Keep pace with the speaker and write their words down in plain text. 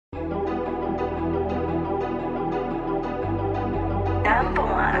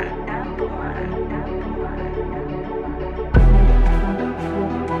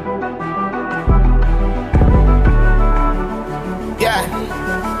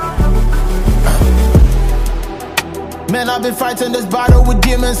Man, I've been fighting this battle with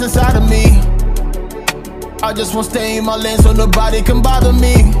demons inside of me. I just won't stay in my lane so nobody can bother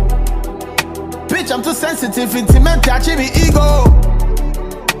me. Bitch, I'm too sensitive, intimate, touching me ego.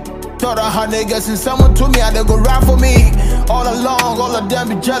 Thought I had niggas and someone told me they go ride for me. All along, all of them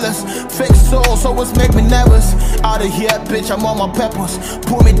be jealous. Fake soul, so what's make me nervous? Out of here, bitch, I'm on my peppers.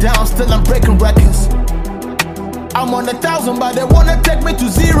 Pull me down, still I'm breaking records. I'm on 1,000, but they wanna take me to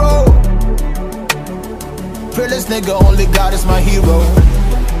 0. Realest nigga, only God is my hero.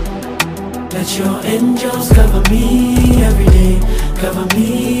 Let your angels cover me every day, cover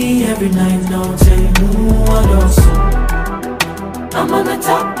me every night. No take adooso. I'm on the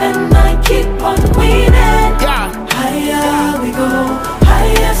top and I keep on winning. Yeah. Higher we go,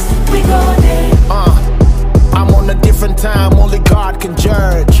 highest we go there. I'm on a different time, only God can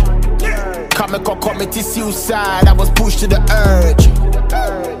judge. Committee suicide, I was pushed to the urge.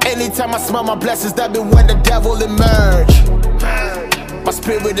 Anytime I smell my blessings, that be when the devil emerge. My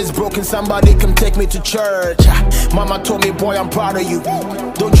spirit is broken, somebody come take me to church. Mama told me, boy, I'm proud of you.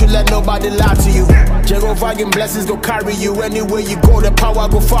 Don't you let nobody lie to you. Jehovah blessings go carry you. Anywhere you go, the power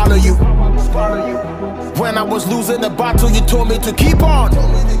go follow you. When I was losing the battle, you told me to keep on.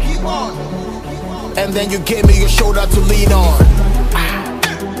 And then you gave me your shoulder to lean on.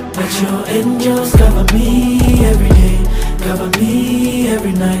 Let your angels cover me every day, cover me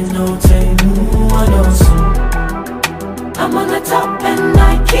every night. No take adooso. I'm on the top and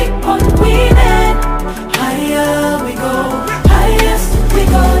I keep on winning. Higher we go, highest we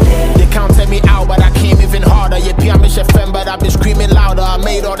go there. They counted me out, but I came even harder. You pia me FM, but I've been screaming louder. I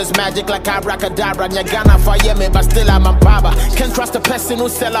made all this magic like abracadabra. Nyagana fire me, but still I'm a baba. Can't trust a person who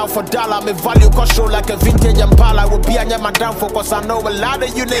sell out for dollar. Me value cost show like a vintage Impala. Will be on my downfall, cause I know a lot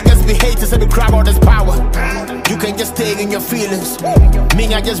of you niggas be haters and be crab all this power. You can just stay in your feelings.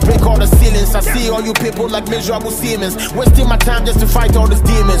 Me, I just break all the ceilings. I see all you people like miserable Siemens, wasting my time just to fight all these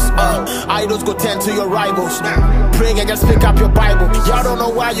demons. Idols go tend to your rivals. Pray and just pick up your Bible. Y'all don't know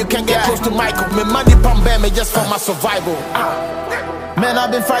why you can't get close to Michael. Me money pump me just for my survival. Man,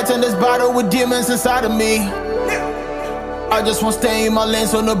 I've been fighting this battle with demons inside of me. I just won't stay in my lane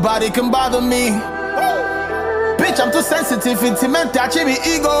so nobody can bother me. Bitch, I'm too sensitive, intimate, touching me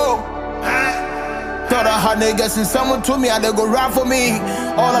ego. Thought I had niggas and someone told me they go ride for me.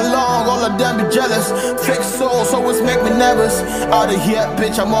 All along, all of them be jealous. Fake soul, so it's make me nervous. Out of here,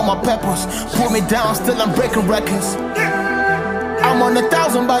 bitch, I'm on my peppers. Pull me down, still I'm breaking records. I'm on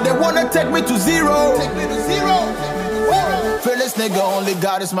 1,000, but they wanna take me to 0. Realest nigga, only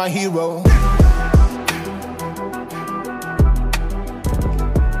God is my hero.